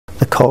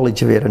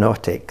College of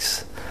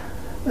Aeronautics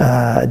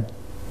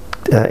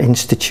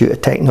Institute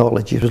of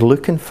Technology was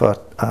looking for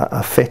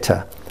a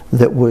fitter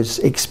that was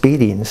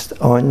experienced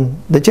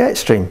on the jet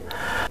stream.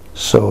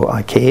 So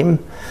I came,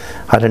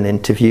 had an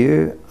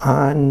interview,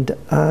 and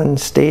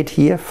stayed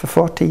here for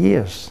 40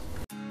 years.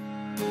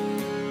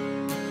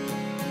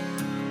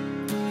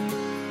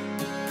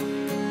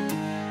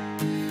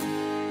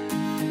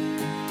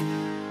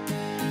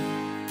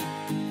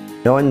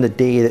 On the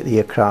day that the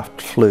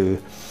aircraft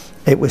flew,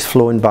 it was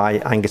flown by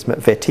Angus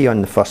McVitie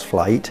on the first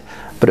flight,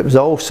 but it was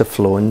also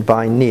flown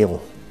by Neil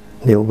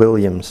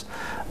Williams.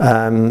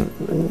 I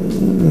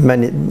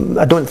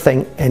don't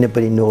think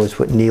anybody knows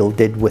what Neil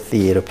did with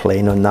the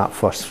aeroplane on that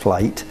first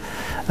flight,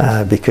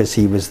 because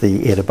he was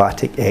the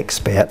aerobatic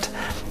expert.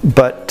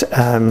 But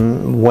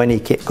when he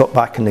got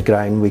back on the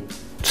ground, we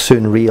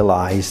soon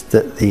realised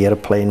that the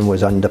aeroplane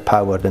was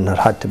underpowered and there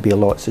had to be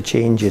lots of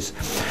changes.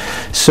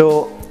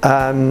 So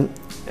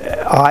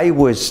I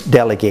was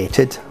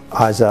delegated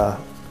as an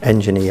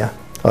engineer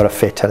or a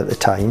fitter at the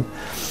time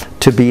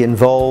to be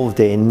involved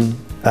in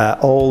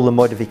all the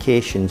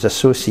modifications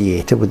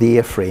associated with the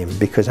airframe,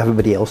 because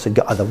everybody else had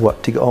got other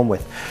work to get on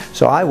with.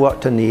 So I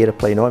worked on the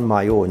aeroplane on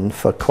my own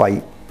for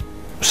quite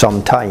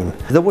some time.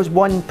 There was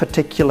one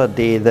particular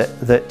day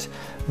that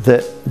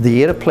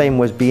the aeroplane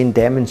was being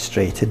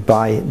demonstrated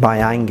by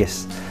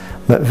Angus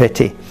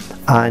McVitie,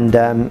 and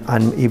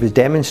he was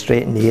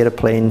demonstrating the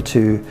aeroplane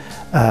to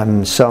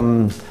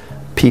some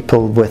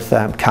people with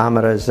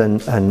cameras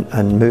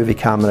and movie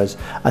cameras,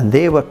 and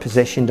they were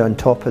positioned on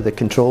top of the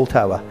control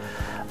tower,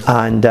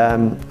 and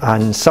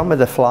some of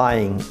the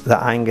flying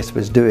that Angus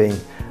was doing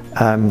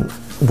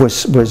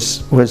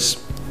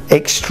was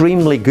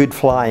extremely good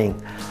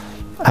flying,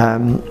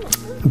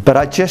 but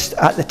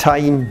at the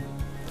time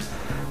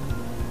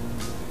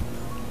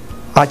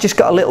I just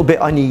got a little bit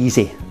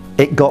uneasy.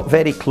 It got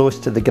very close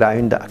to the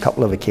ground at a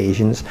couple of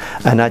occasions,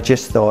 and I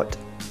just thought,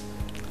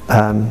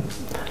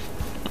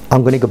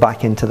 I'm going to go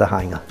back into the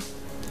hangar.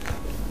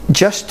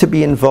 Just to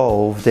be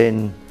involved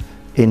in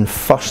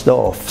first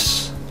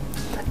offs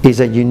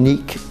is a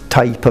unique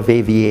type of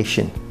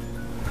aviation.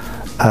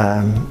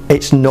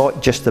 It's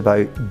not just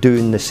about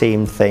doing the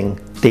same thing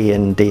day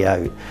in, day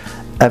out.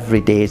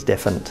 Every day is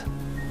different.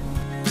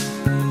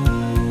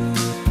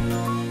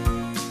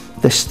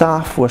 The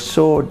staff were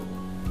so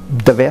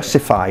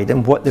diversified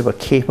in what they were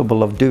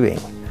capable of doing.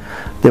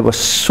 They were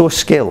so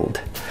skilled,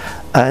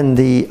 and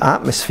the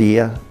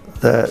atmosphere,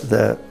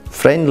 the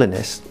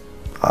friendliness,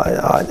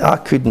 I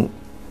couldn't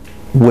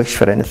wish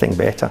for anything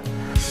better.